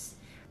explodes.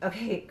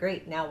 Okay,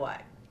 great. Now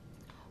what?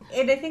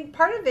 And I think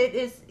part of it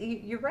is,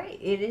 you're right.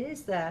 It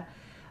is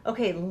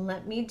okay,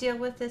 let me deal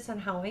with this on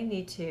how I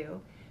need to.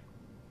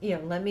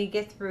 Let me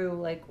get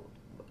through, like,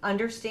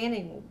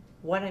 understanding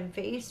what I'm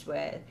faced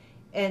with.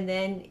 And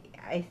then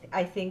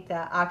I think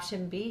that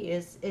option B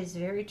is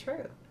very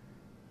true.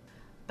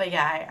 But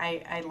yeah,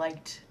 I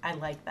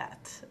like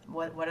that.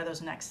 What are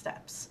those next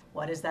steps?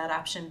 What is that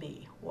option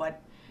B?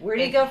 Where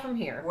do you go from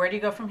here? Where do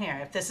you go from here?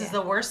 If this is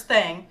the worst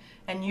thing,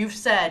 and you've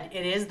said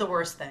it is the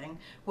worst thing,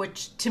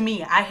 which to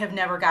me, I have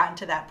never gotten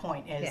to that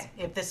point, is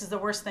if this is the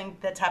worst thing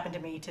that's happened to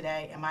me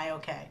today, am I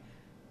okay?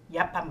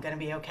 Yep, I'm going to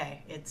be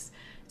okay. It's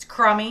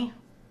crummy.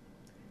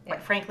 Yeah.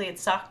 Quite frankly, it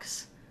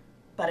sucks.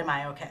 But am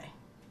I okay?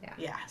 Yeah.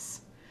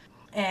 Yes.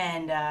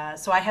 And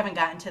so I haven't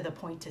gotten to the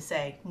point to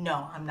say,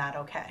 no, I'm not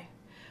okay.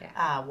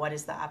 Yeah. What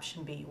is the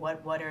option B?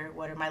 What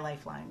are my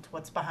lifelines?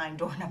 What's behind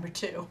door number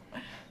 2?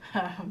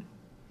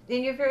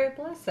 And you're very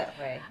blessed that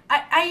way.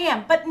 I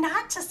am, but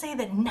not to say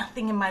that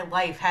nothing in my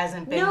life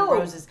hasn't been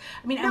roses.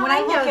 I mean, when I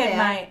look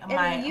at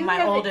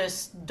my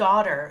oldest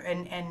daughter,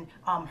 and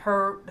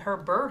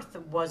her birth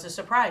was a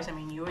surprise. I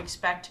mean, you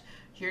expect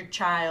your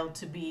child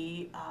to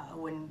be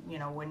when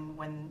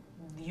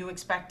you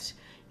expect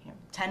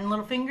 10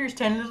 little fingers,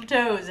 10 little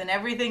toes, and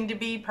everything to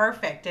be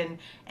perfect, and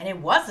it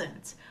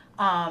wasn't.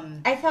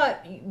 I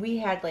thought we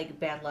had like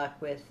bad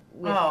luck with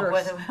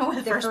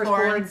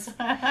firstborns.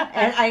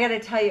 And I got to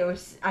tell you,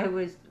 I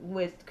was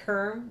with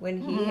Kerm when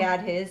he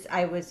had his.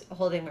 I was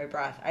holding my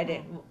breath. I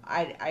didn't.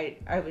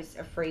 I was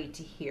afraid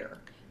to hear.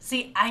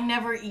 See, I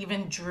never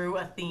even drew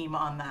a theme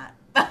on that.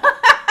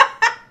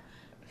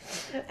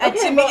 Okay,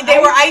 to me, they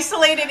were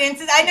isolated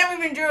instances. I never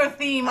even drew a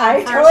theme on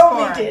firstborns. I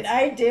totally did.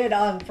 I did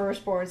on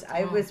firstborns.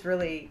 I was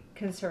really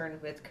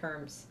concerned with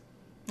Kerm's.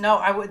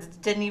 No,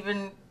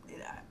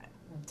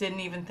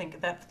 didn't even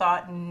think that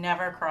thought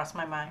never crossed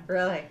my mind.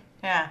 Really?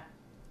 Yeah.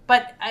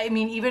 But I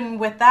mean, even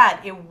with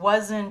that, it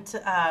wasn't.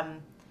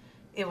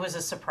 It was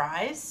a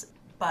surprise.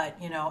 But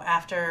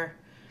after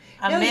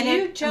a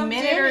minute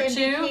or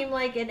two, you became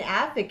like an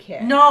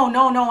advocate. No,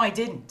 I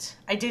didn't.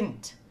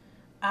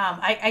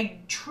 I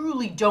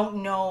truly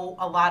don't know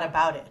a lot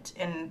about it,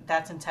 and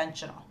that's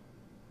intentional.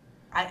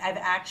 I've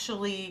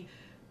actually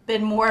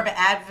been more of an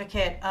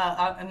advocate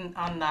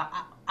on the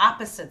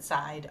opposite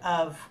side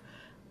of,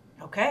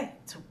 okay,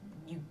 so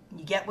you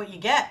get what you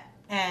get,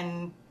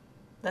 and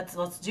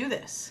let's do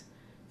this,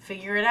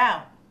 figure it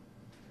out.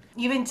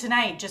 Even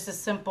tonight, just a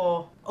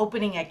simple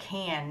opening a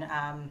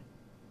can.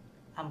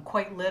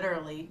 Quite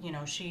literally,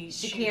 she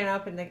can't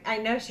open the. I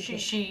know she.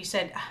 She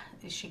said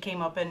she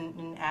came up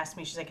and asked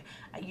me. She's like,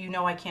 I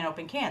can't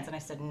open cans, and I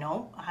said,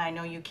 no, I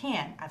know you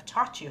can. I've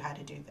taught you how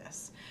to do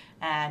this,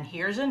 and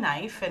here's a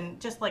knife,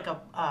 and just like a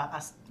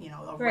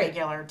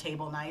regular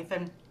table knife,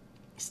 and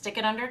stick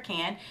it under a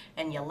can,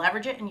 and you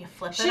leverage it, and you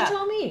flip it up. She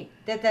told me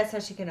that's how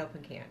she can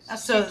open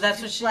cans. So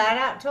that's what she flat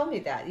out told me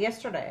that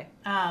yesterday.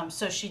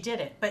 So she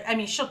did it, but I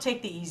mean, she'll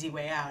take the easy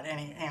way out. I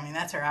mean,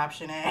 that's her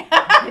option A.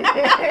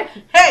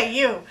 Hey,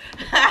 you,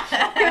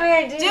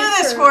 do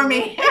this for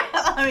me.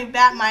 Let me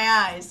bat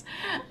my eyes.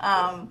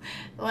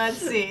 Let's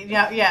see.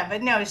 Yeah,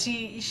 but no,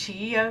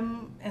 she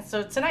and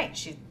so tonight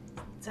she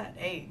said,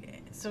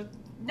 hey, so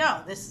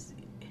no, this,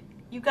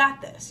 you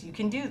got this. You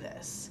can do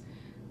this.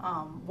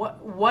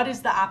 What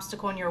is the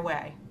obstacle in your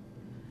way?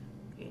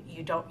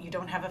 You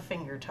don't have a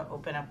finger to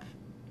open up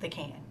the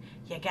can.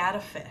 You got a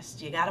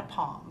fist. You got a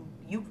palm.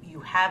 You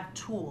have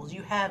tools.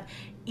 You have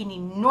an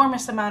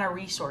enormous amount of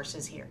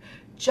resources here.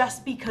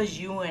 Just because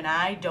you and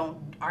I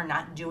are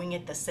not doing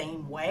it the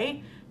same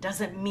way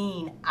doesn't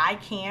mean I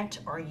can't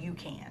or you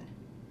can.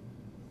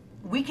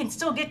 We can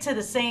still get to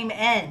the same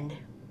end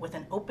with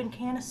an open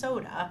can of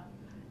soda,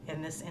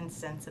 in this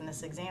instance, in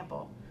this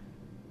example,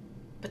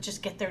 but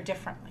just get there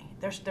differently.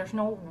 There's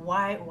no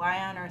why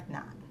on earth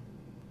not.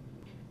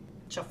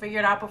 She'll figure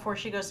it out before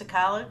she goes to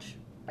college.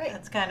 Right.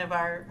 That's kind of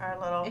our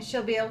little. And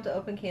she'll be able to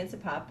open cans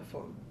of pop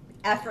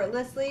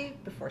effortlessly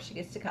before she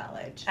gets to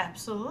college.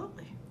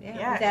 Absolutely.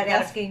 Yeah. Without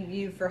asking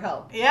you for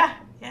help. Yeah.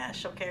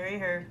 She'll carry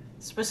her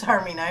Swiss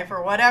Army knife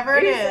or whatever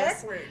it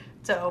is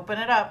to open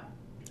it up.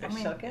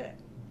 She'll get it.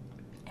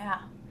 Yeah.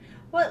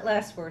 What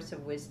last words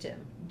of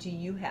wisdom do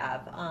you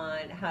have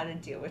on how to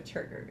deal with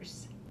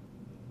triggers?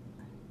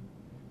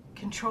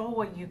 Control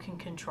what you can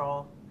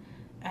control,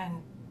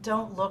 and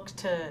don't look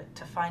to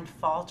find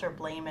fault or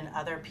blame in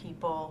other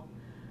people,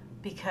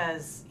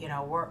 because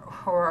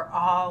we're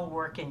all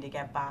working to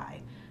get by.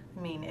 I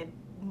mean,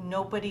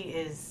 nobody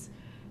is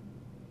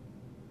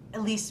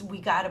at least we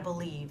got to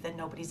believe that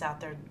nobody's out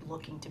there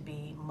looking to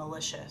be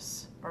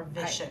malicious or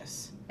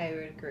vicious. I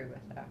would agree with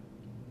that.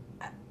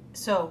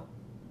 So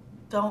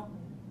don't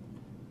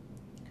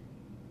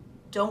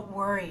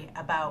worry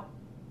about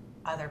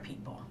other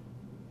people.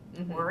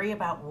 Mm-hmm. Worry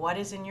about what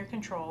is in your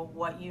control,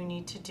 what you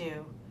need to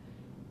do,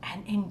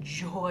 and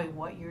enjoy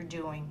what you're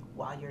doing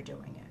while you're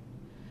doing it.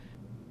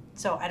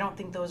 So I don't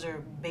think those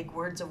are big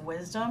words of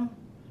wisdom,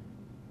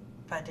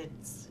 but it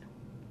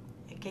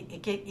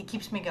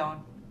keeps me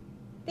going.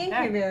 Thank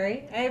you,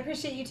 Mary. I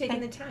appreciate you taking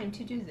the time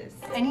to do this.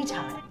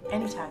 Anytime,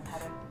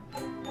 Heather.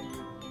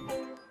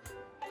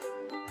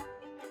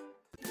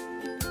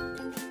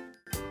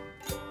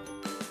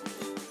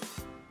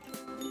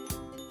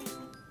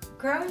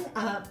 Growing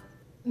up,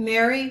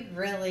 Mary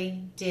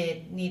really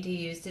did need to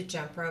use the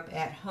jump rope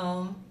at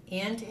home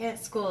and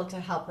at school to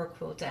help her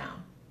cool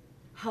down.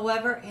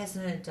 However, as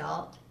an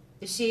adult,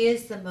 she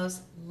is the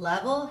most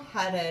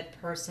level-headed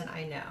person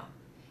I know.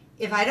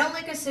 If I don't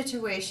like a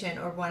situation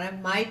or one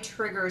of my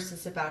triggers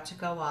is about to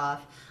go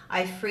off,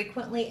 I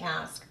frequently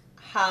ask,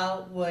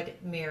 how would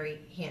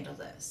Mary handle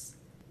this?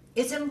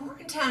 It's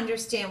important to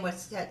understand what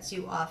sets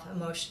you off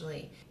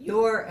emotionally,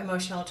 your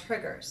emotional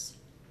triggers.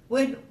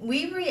 When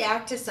we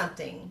react to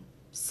something,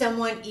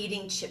 someone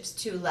eating chips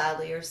too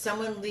loudly or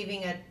someone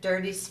leaving a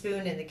dirty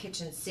spoon in the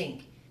kitchen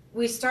sink,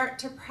 we start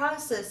to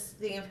process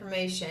the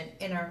information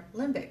in our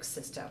limbic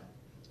system.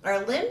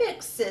 Our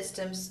limbic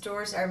system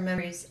stores our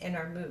memories and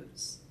our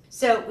moods.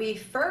 So we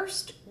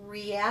first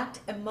react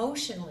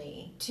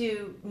emotionally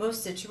to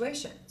most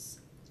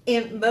situations.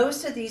 And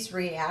most of these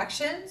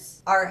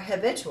reactions are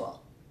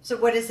habitual. So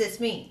what does this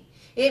mean?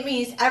 It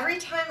means every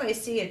time I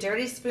see a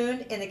dirty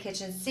spoon in the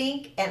kitchen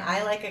sink and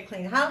I like a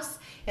clean house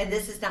and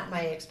this is not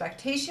my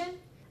expectation,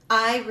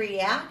 I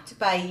react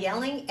by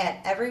yelling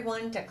at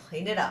everyone to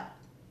clean it up.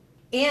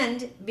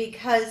 And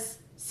because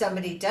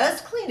somebody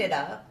does clean it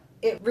up,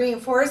 it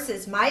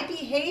reinforces my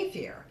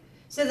behavior.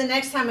 So the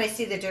next time I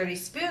see the dirty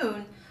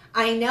spoon,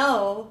 I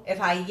know if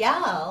I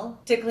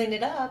yell to clean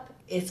it up,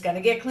 it's going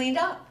to get cleaned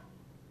up.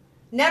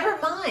 Never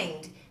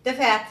mind the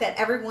fact that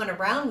everyone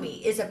around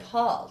me is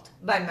appalled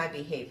by my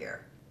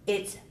behavior.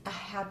 It's a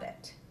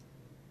habit.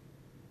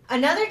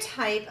 Another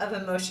type of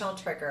emotional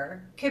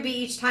trigger could be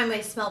each time I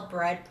smell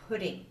bread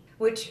pudding,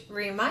 which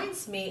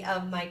reminds me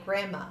of my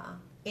grandma,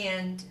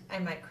 and I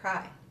might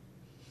cry.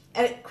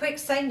 A quick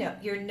side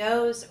note, your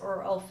nose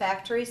or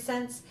olfactory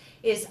sense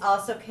is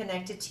also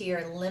connected to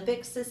your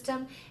limbic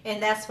system,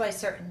 and that's why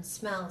certain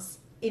smells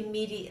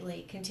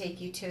immediately can take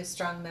you to a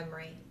strong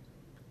memory.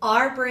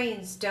 Our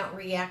brains don't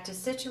react to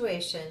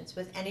situations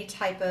with any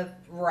type of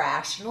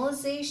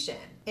rationalization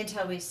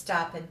until we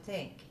stop and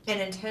think and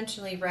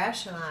intentionally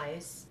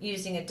rationalize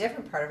using a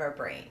different part of our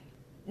brain.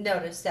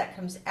 Notice that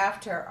comes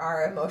after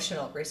our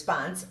emotional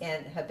response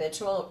and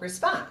habitual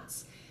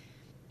response.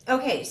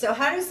 Okay, so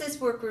how does this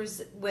work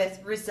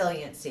with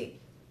resiliency?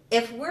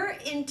 If we're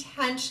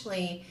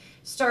intentionally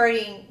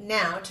starting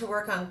now to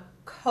work on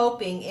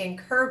coping and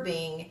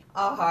curbing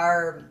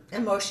our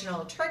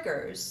emotional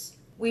triggers,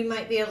 we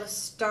might be able to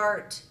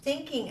start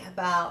thinking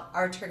about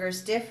our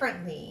triggers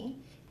differently,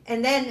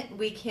 and then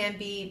we can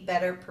be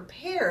better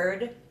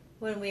prepared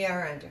when we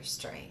are under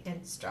strain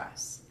and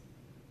stress.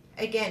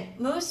 Again,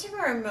 most of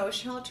our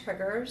emotional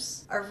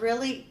triggers are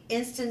really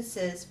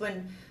instances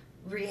when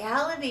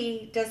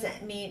reality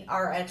doesn't meet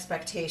our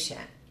expectation.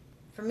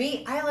 For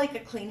me, I like a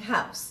clean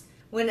house.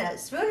 When a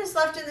spoon is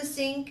left in the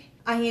sink,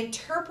 I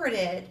interpret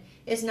it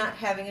as not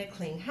having a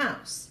clean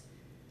house.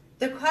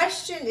 The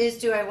question is,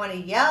 do I want to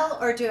yell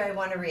or do I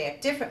want to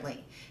react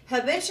differently?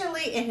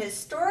 Habitually and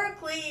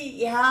historically,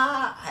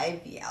 yeah,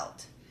 I've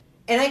yelled.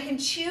 And I can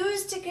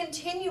choose to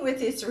continue with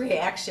this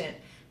reaction,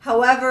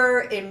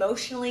 however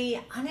emotionally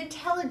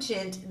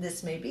unintelligent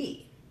this may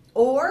be.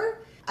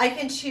 Or I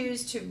can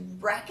choose to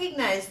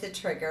recognize the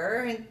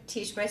trigger and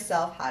teach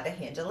myself how to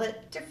handle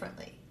it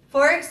differently.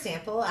 For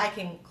example, I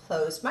can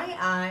close my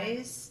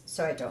eyes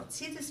so I don't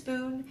see the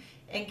spoon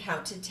and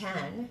count to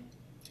 10.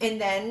 And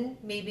then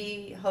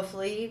maybe,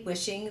 hopefully,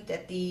 wishing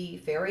that the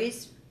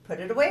fairies put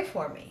it away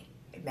for me.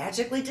 It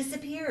magically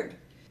disappeared.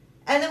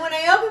 And then when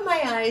I open my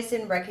eyes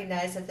and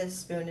recognize that the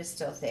spoon is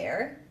still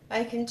there,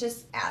 I can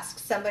just ask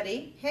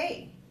somebody,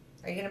 hey,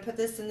 are you going to put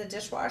this in the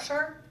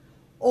dishwasher?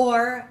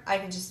 Or I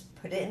can just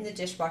put it in the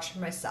dishwasher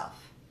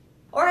myself.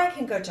 Or I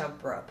can go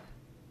jump rope.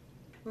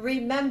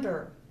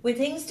 Remember, when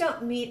things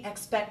don't meet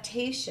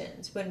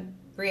expectations, when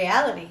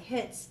reality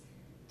hits,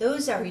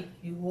 those are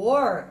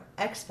your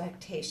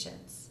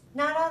expectations,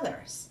 not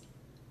others.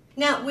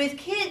 Now, with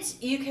kids,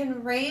 you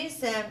can raise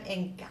them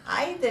and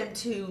guide them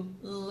to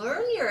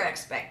learn your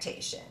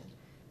expectation.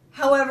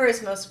 However,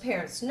 as most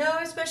parents know,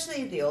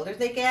 especially the older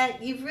they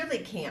get, you really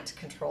can't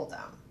control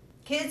them.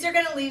 Kids are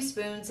going to leave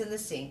spoons in the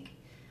sink.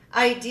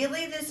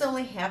 Ideally, this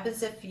only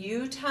happens a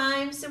few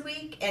times a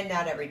week and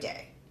not every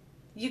day.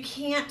 You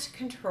can't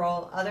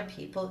control other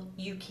people.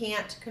 You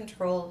can't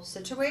control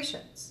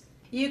situations.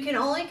 You can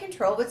only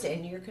control what's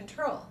in your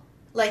control,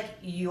 like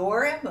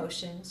your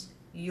emotions,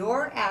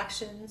 your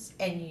actions,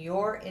 and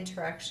your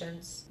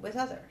interactions with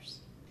others.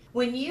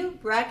 When you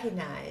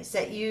recognize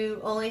that you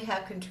only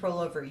have control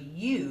over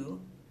you,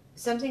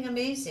 something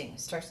amazing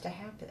starts to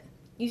happen.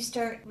 You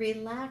start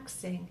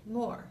relaxing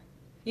more.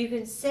 You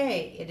can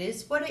say it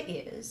is what it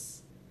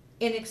is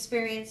and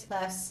experience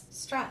less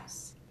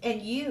stress.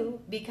 And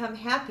you become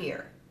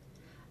happier.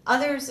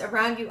 Others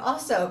around you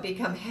also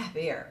become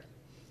happier.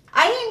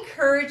 I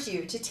encourage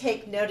you to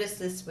take notice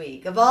this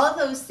week of all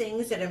those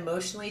things that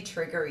emotionally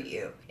trigger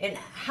you and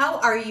how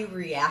are you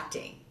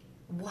reacting?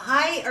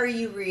 Why are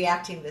you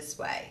reacting this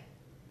way?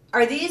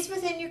 Are these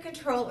within your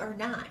control or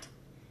not?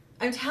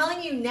 I'm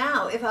telling you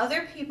now, if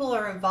other people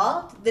are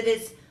involved, that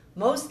it's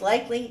most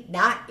likely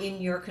not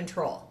in your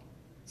control.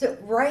 So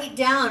write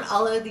down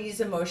all of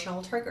these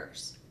emotional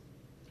triggers.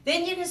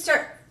 Then you can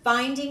start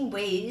finding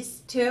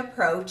ways to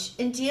approach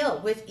and deal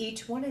with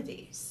each one of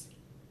these.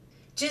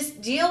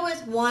 Just deal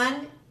with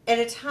one at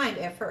a time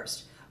at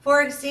first.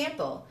 For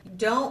example,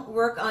 don't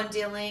work on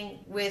dealing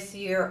with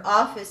your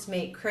office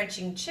mate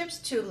crunching chips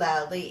too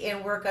loudly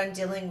and work on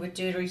dealing with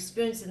dirty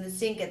spoons in the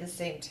sink at the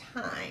same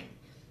time.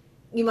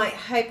 You might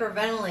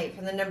hyperventilate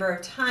from the number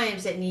of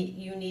times that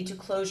you need to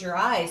close your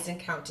eyes and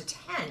count to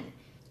 10.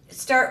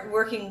 Start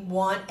working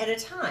one at a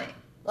time,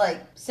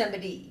 like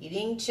somebody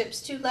eating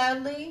chips too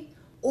loudly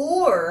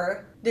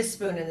or the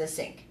spoon in the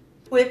sink.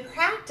 With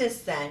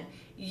practice then,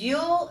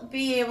 you'll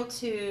be able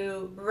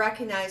to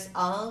recognize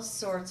all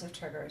sorts of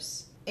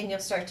triggers and you'll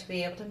start to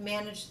be able to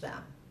manage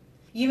them.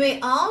 You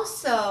may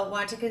also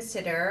want to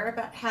consider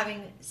about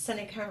having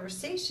sunny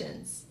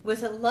conversations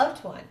with a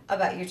loved one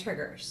about your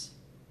triggers.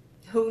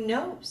 Who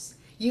knows?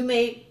 You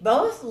may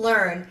both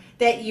learn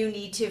that you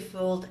need to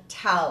fold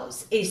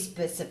towels a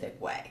specific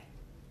way.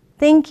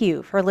 Thank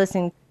you for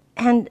listening,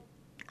 and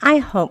I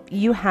hope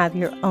you have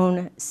your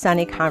own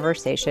sunny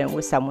conversation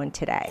with someone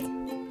today.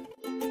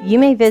 You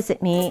may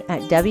visit me at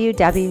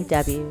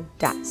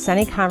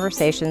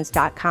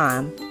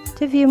www.sunnyconversations.com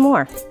to view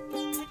more.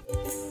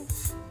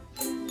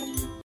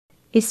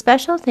 A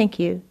special thank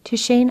you to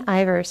Shane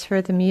Ivers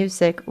for the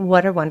music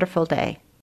What a Wonderful Day.